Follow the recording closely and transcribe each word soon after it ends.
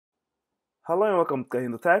Hello and welcome to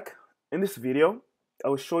KahindoTech. In this video, I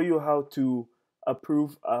will show you how to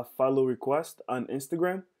approve a follow request on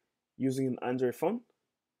Instagram using an Android phone.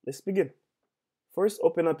 Let's begin. First,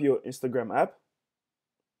 open up your Instagram app.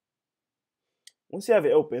 Once you have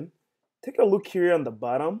it open, take a look here on the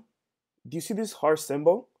bottom. Do you see this heart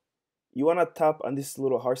symbol? You want to tap on this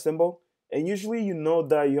little heart symbol, and usually you know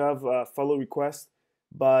that you have a follow request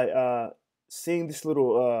by seeing this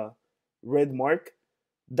little red mark.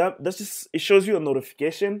 That's just it shows you a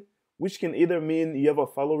notification, which can either mean you have a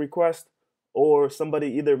follow request or somebody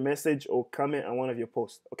either message or comment on one of your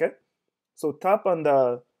posts. Okay, so tap on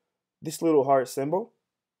this little heart symbol,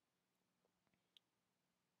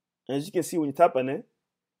 and as you can see when you tap on it,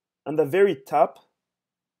 on the very top,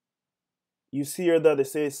 you see here that it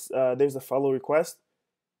says there's a follow request,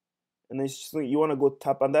 and then you want to go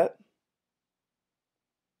tap on that.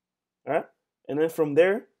 All right, and then from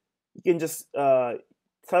there, you can just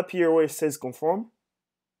tap here where it says confirm.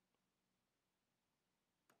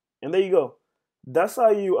 And there you go. That's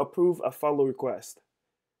how you approve a follow request.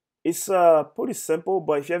 It's pretty simple,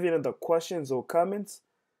 but if you have any other questions or comments,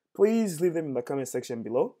 please leave them in the comment section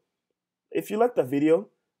below. If you liked the video,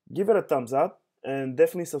 give it a thumbs up and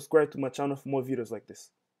definitely subscribe to my channel for more videos like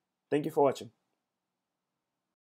this. Thank you for watching.